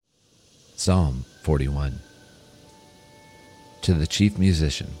Psalm 41. To the chief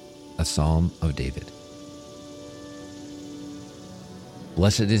musician, a psalm of David.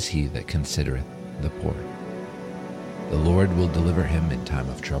 Blessed is he that considereth the poor. The Lord will deliver him in time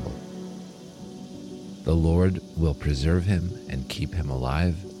of trouble. The Lord will preserve him and keep him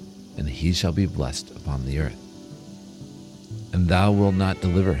alive, and he shall be blessed upon the earth. And thou wilt not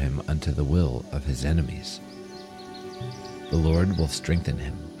deliver him unto the will of his enemies. The Lord will strengthen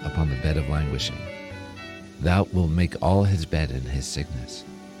him upon the bed of languishing. Thou wilt make all his bed in his sickness.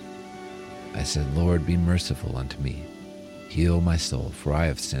 I said, Lord, be merciful unto me. Heal my soul, for I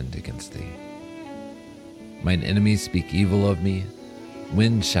have sinned against thee. Mine enemies speak evil of me.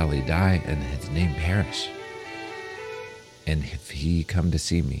 When shall he die and his name perish? And if he come to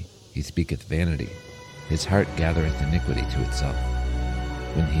see me, he speaketh vanity. His heart gathereth iniquity to itself.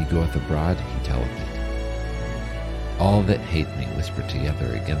 When he goeth abroad, he telleth it. All that hate me whisper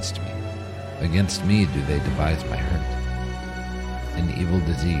together against me. Against me do they devise my hurt. An evil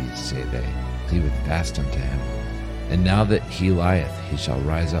disease, say they, cleaveth fast unto him. And now that he lieth, he shall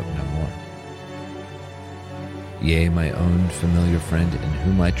rise up no more. Yea, my own familiar friend in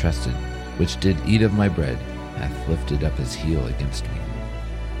whom I trusted, which did eat of my bread, hath lifted up his heel against me.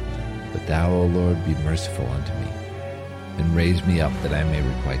 But thou, O Lord, be merciful unto me, and raise me up that I may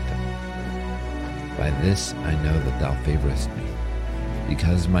requite them. By this I know that thou favorest me,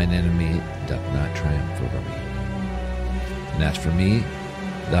 because mine enemy doth not triumph over me. And as for me,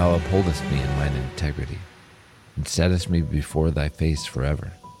 thou upholdest me in mine integrity, and settest me before thy face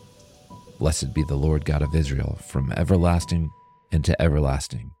forever. Blessed be the Lord God of Israel, from everlasting and to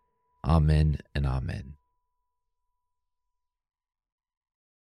everlasting. Amen and amen.